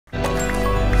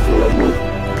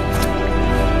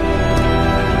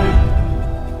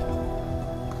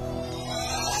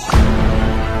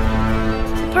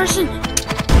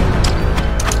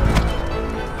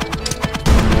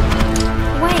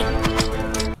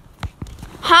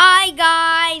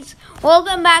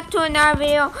Welcome back to another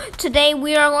video. Today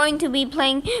we are going to be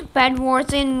playing Bed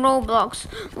Wars in Roblox.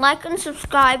 Like and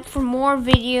subscribe for more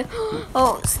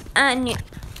videos and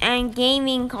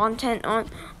gaming content on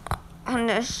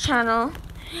this channel.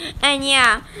 And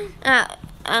yeah,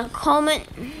 comment,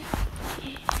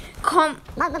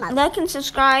 like and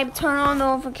subscribe, turn on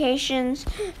notifications,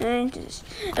 and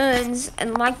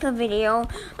like the video.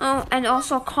 And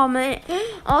also comment.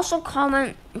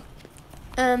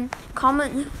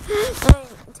 Comment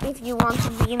if you want to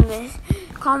be in this.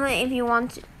 Comment if you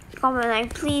want to. Comment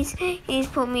like please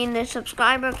put me in the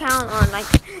subscriber count, or like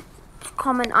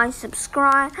comment I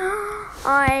subscribe.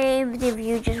 If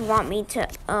you just want me to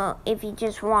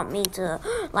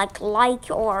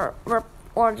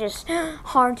or just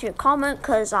heart your comment,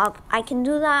 cause I can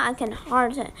do that. I can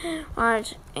heart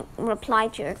reply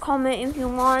to your comment if you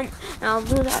want, and I'll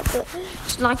do that. So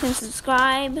just like and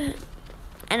subscribe,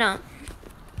 and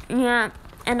yeah,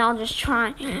 and I'll just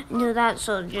try and do that.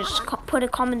 So just put a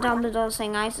comment down below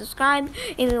saying I subscribe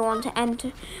if you want to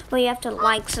enter. But you have to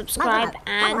like, subscribe,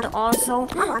 and also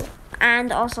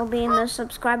be in the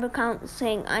subscriber count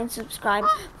saying I subscribe.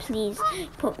 Please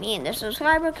put me in the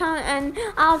subscriber count, and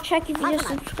I'll check if you just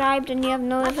subscribed and you have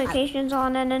notifications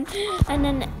on, and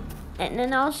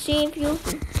then I'll see if you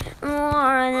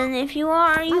are, and then if you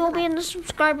are, you will be in the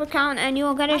subscriber count and you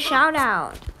will get a shout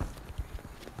out.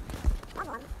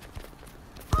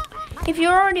 If you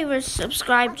already were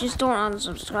subscribed, just don't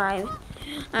unsubscribe,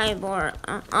 or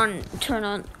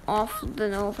turn off the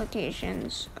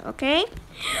notifications. Okay.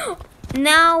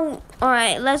 Now, all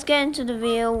right, let's get into the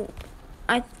video.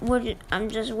 I'm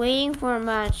just waiting for a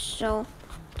match, so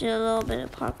do a little bit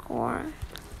of parkour.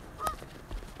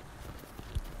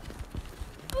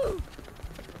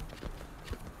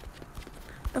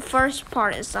 The first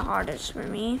part is the hardest for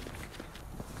me.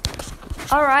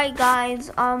 Alright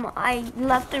guys, I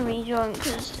left the rejoin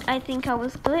because I think I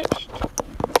was glitched.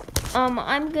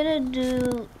 I'm gonna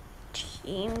do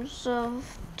teams of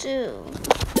 2.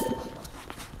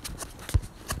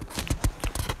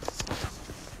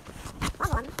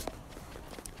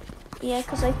 Yeah,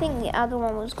 because I think the other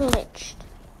one was glitched.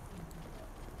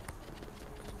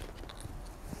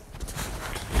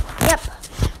 Yep,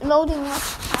 loading up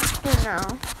faster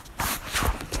now.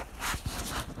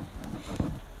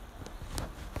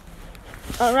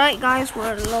 Alright guys,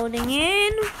 we're loading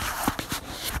in.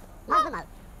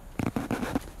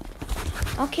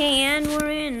 Okay, and we're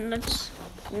in.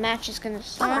 Match is gonna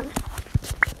start.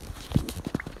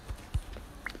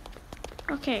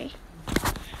 Okay.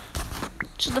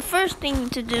 So the first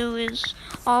thing to do is,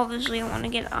 obviously I want to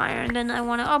get iron, then I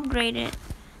want to upgrade it,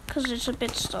 because it's a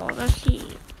bit slow. Let's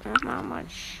see how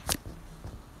much.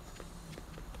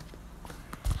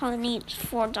 I need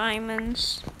 4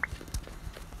 diamonds.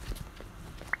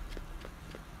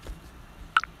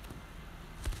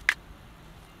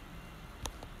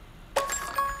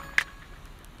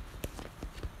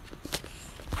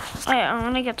 Alright, I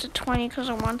want to get to 20 because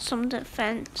I want some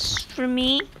defense for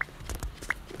me.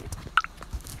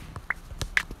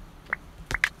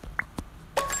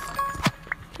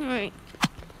 Alright.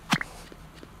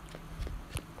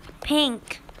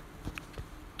 Pink.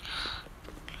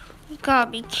 You gotta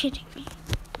be kidding me.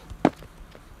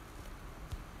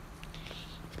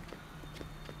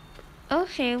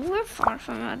 Okay, we're far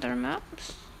from other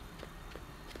maps.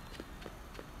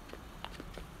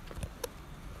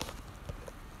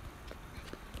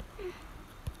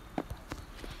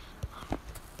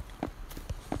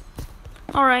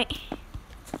 Alright.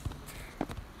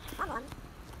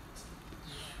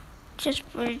 Just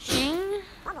bridging.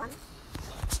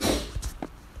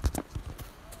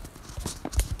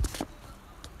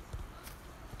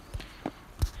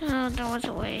 Oh, that was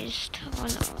a waste. Oh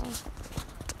no.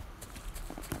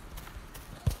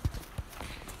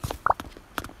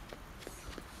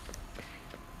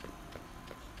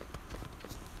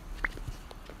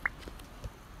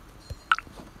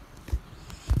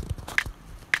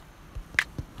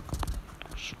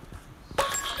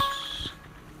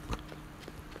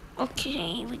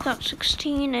 Okay, we got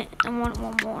 16. I want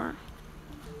one more.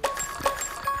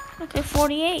 Okay,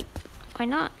 48. Why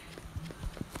not?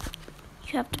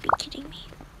 You have to be kidding me.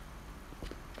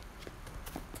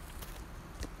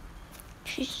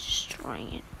 She's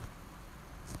destroying it.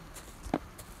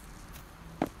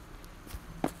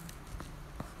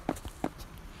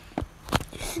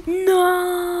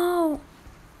 No!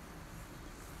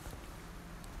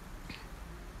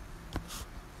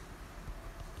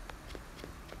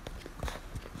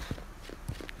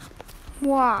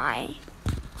 Why?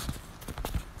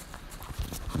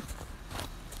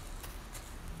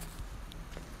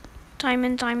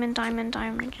 Diamond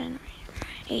generator.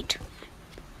 8.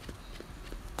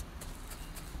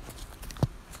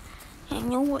 I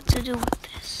know what to do with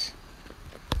this.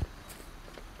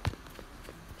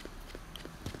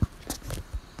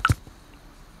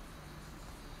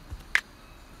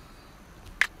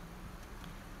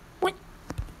 What?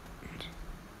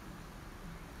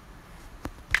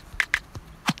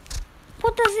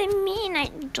 What does it mean I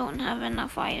don't have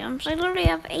enough items? I literally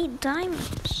have 8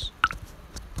 diamonds.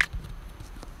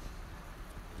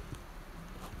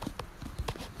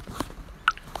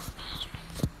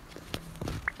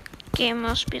 Game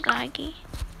must be laggy.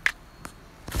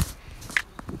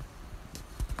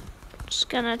 It's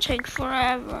gonna take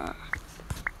forever.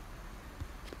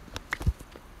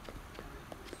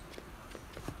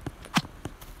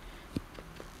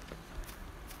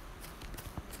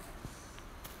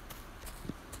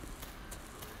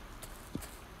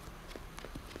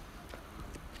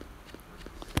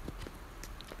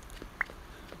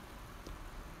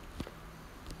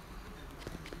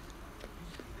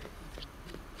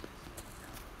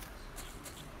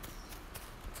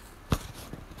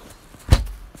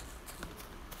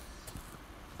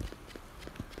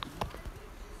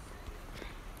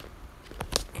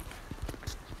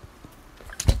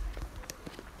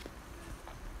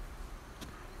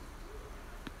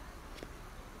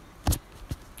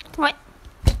 What?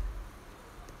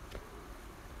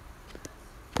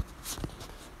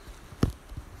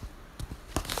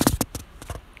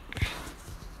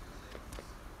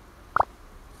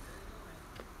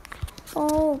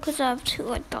 Oh, because I have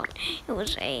 2, I thought it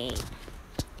was 8.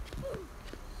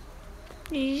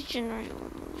 Please generate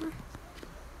one more.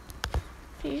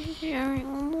 Please generate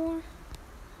one more.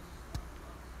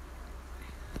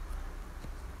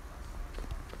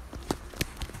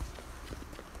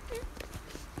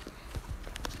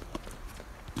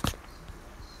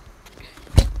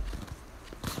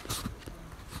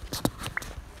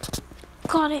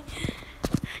 Got it.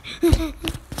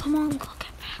 Come on, go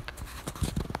get back.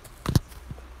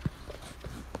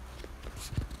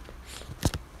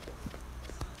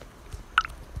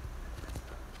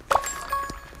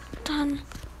 Done.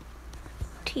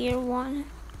 Tier 1.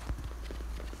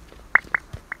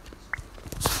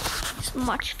 It's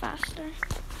much faster.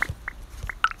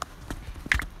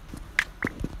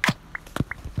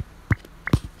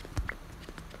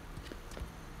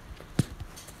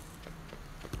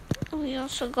 We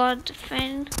also gotta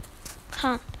defend.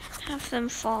 Can't have them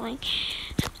falling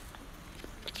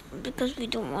because we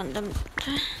don't want them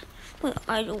to.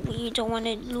 We don't want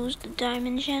to lose the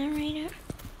diamond generator.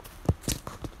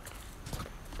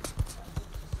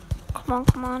 Come on,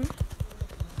 come on.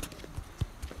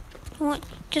 What?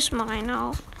 Just mine.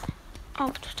 I'll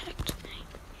protect.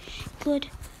 Good.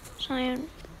 Cyan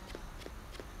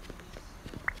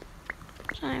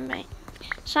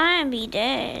be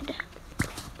dead.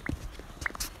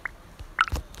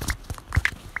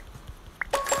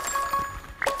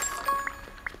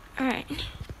 Alright.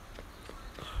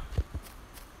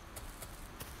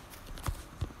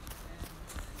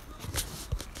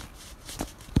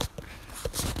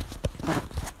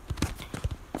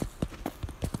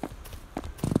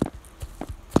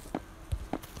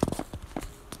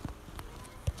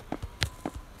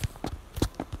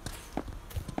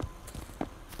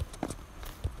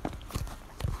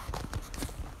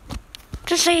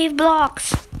 To save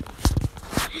blocks.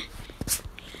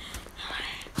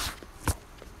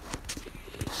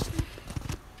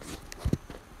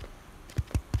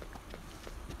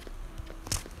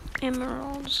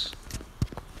 Emeralds.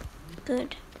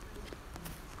 Good.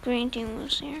 Green team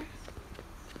was here.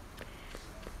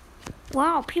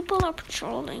 Wow, people are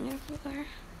patrolling everywhere.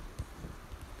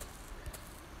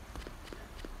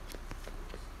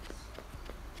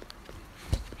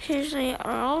 Seriously,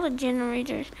 are all the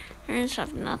generators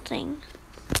have nothing?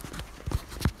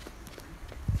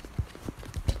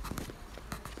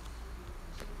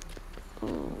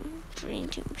 Oh, green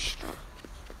team strong.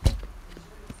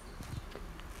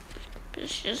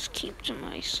 Let's just keep to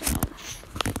myself.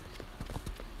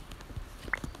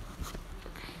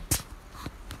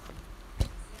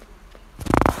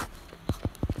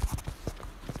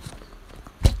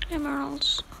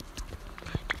 Emeralds.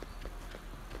 Good.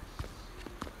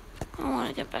 I want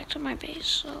to get back to my base,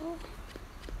 so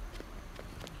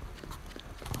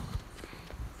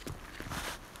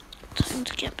time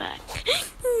to get back.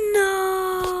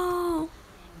 No!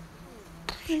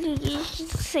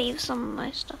 Please save some of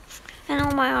my stuff. And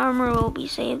all my armor will be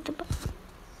saved, but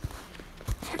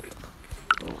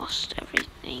lost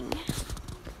everything.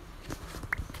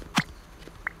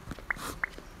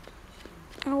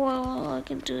 Well, all I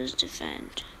can do is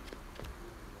defend.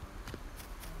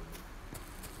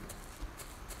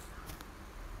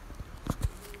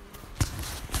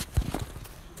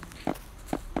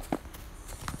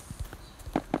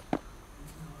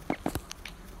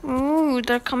 Oh,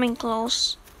 they're coming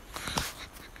close.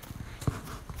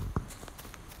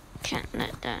 Can't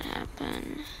let that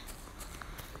happen.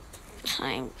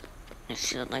 Time. I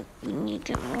feel like we need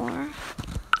to get more.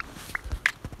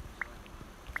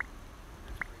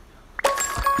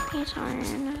 It's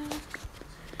iron.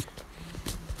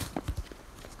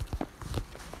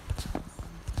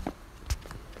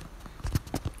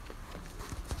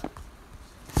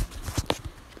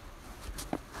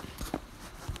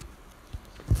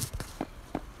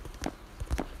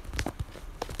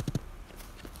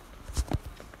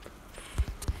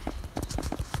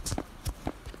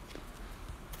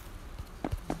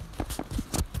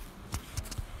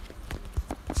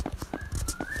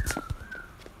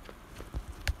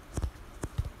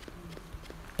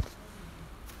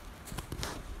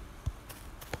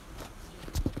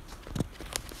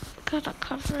 Gotta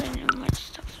cover it in much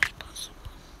stuff as possible.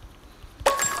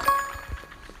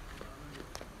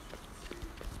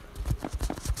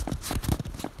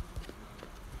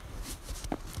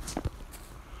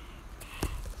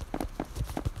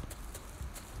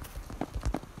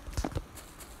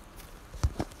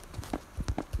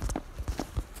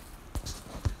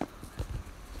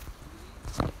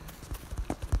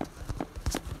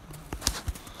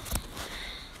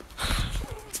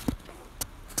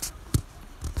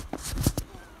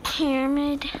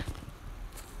 Pyramid.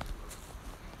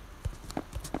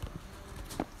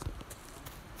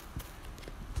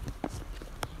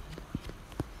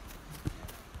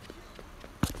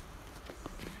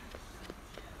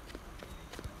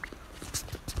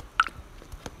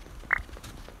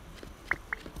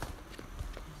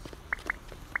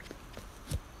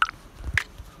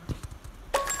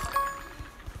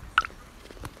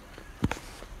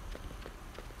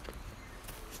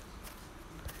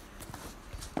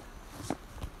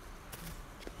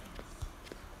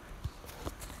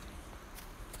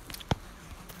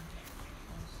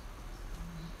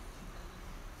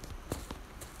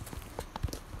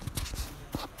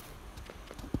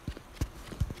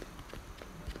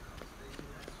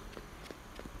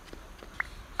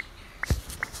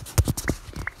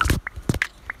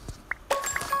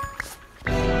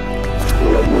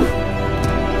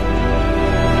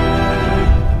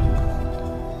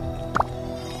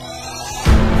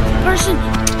 Person.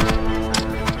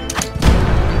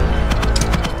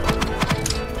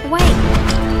 Wait.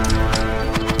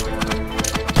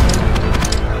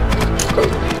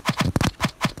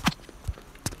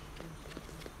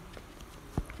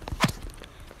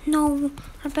 No,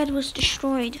 our bed was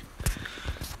destroyed.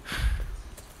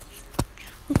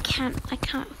 I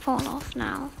can't fall off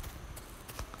now.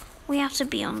 We have to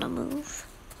be on the move.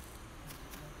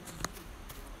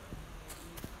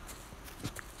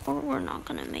 Or we're not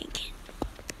gonna make it.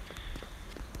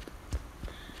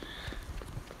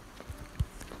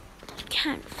 I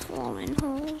can't fall in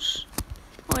holes,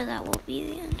 or that will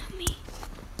be the end of me.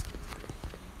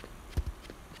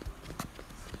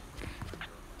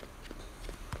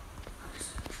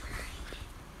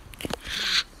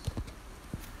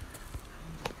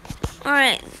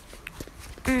 Alright.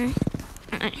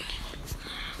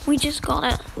 We just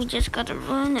gotta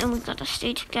run and we gotta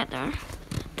stay together.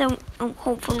 Then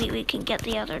hopefully we can get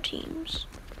the other teams.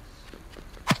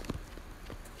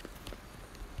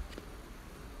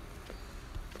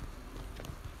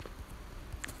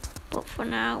 But for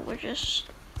now, we're just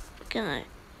gonna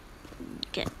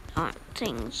get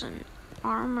things and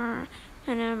armor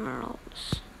and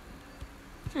emeralds.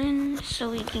 And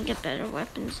so we can get better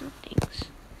weapons and things.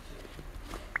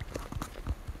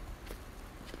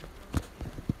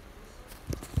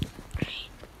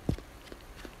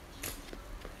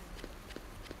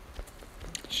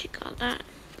 She got that.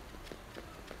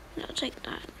 No, take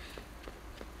that.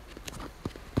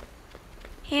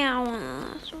 Yeah, I want the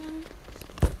last one.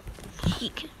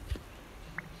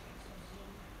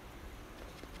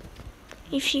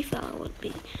 If she fell,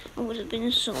 I would have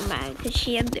been so mad because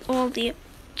she had all the.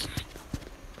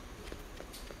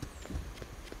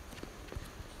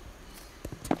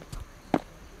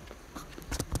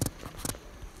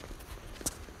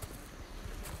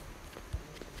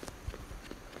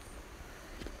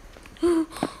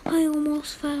 I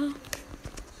almost fell.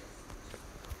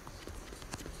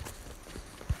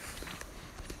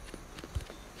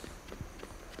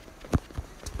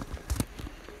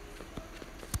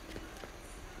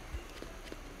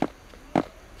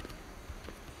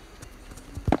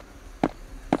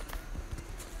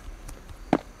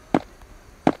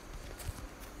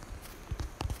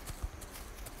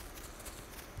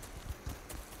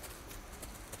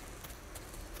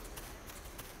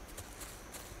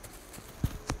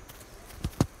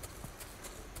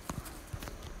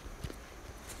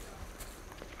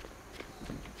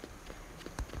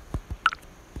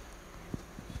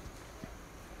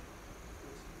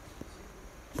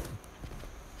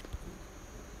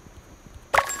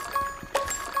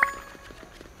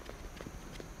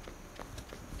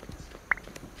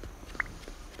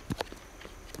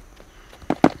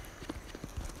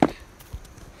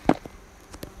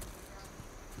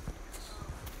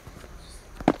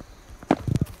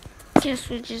 Guess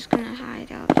we're just gonna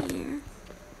hide out here.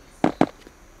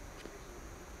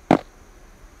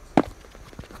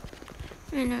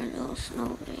 In our little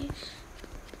snow base.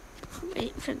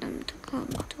 Wait for them to come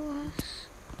to us.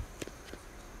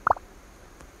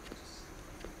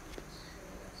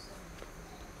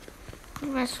 The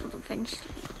rest will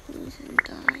eventually lose and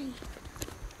die.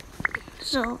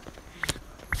 So,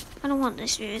 I don't want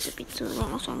this video to be too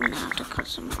long, so I'm gonna have to cut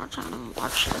some parts out and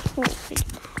watch the whole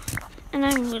video. And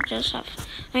I'm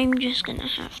just gonna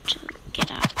have to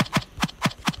get out.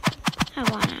 I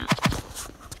want out.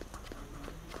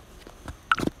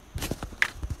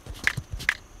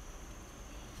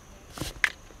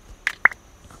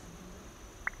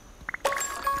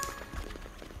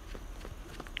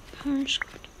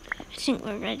 I think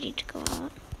we're ready to go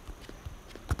out.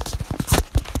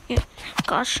 Yeah,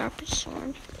 got a sharpest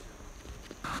sword.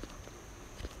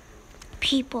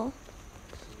 People.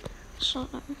 Saw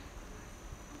them.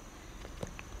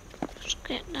 Let's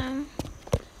get them.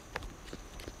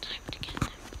 Time to get them.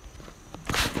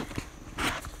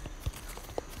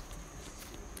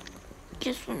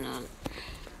 Guess we're not.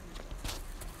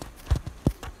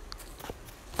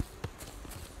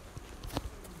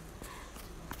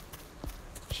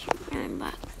 She ran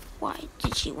back. Why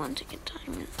did she want to get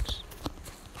diamonds?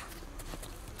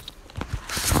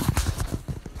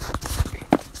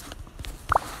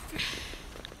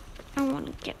 I want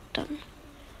to get them.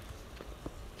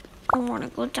 I want to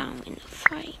go down in a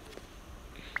fight.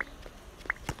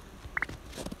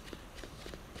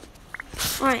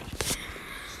 Alright.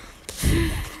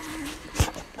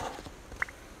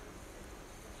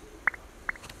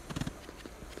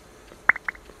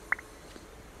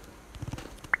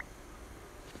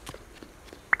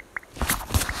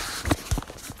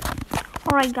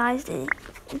 Alright guys,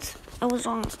 I was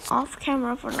on off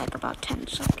camera for like about 10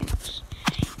 seconds.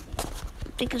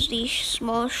 Because these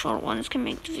small short ones can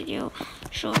make the video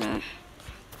shorter.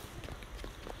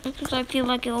 Because I feel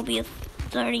like it will be a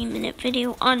 30-minute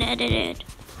video unedited.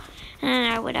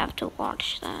 And I would have to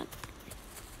watch that.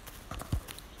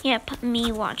 Yep,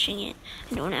 me watching it.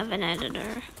 I don't have an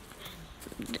editor.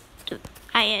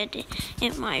 I edit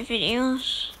my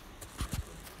videos.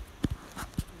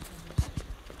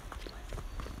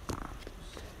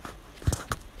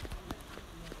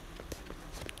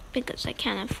 Because I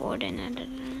can't afford an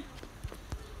editor.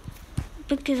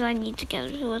 Because I need to get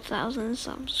to 1,000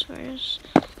 subs first.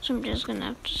 So I'm just gonna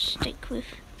have to stick with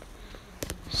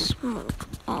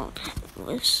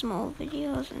small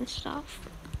videos and stuff.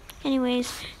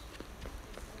 Anyways,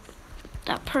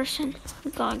 that person,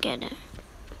 we gotta get it.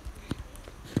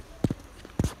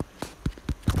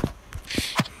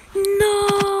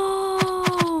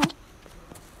 No!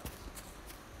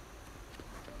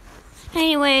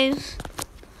 Anyways,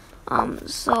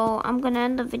 so I'm gonna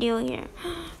end the video here.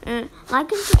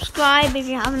 Like and subscribe if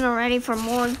you haven't already for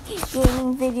more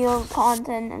gaming video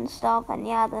content and stuff. And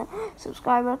yeah, the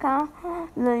subscriber count,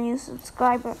 the new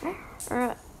subscriber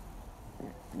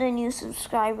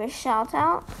shout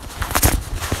out.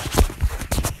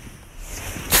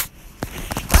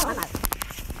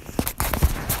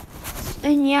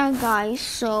 And yeah, guys,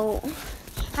 so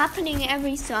happening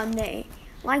every Sunday.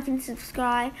 Like and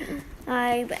subscribe,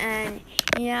 and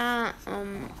yeah,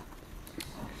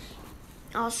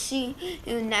 I'll see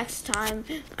you next time.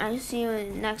 I'll see you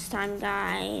next time,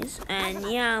 guys.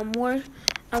 And yeah, more.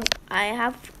 I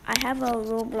have a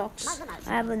Roblox. I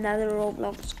have another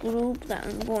Roblox group that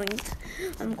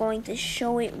I'm going to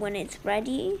show it when it's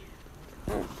ready.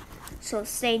 So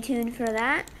stay tuned for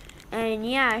that. And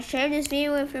yeah, share this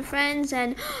video with your friends,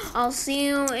 and I'll see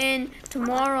you in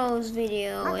tomorrow's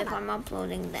video if I'm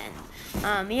uploading then.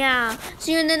 Yeah,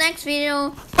 see you in the next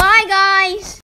video. Bye, guys!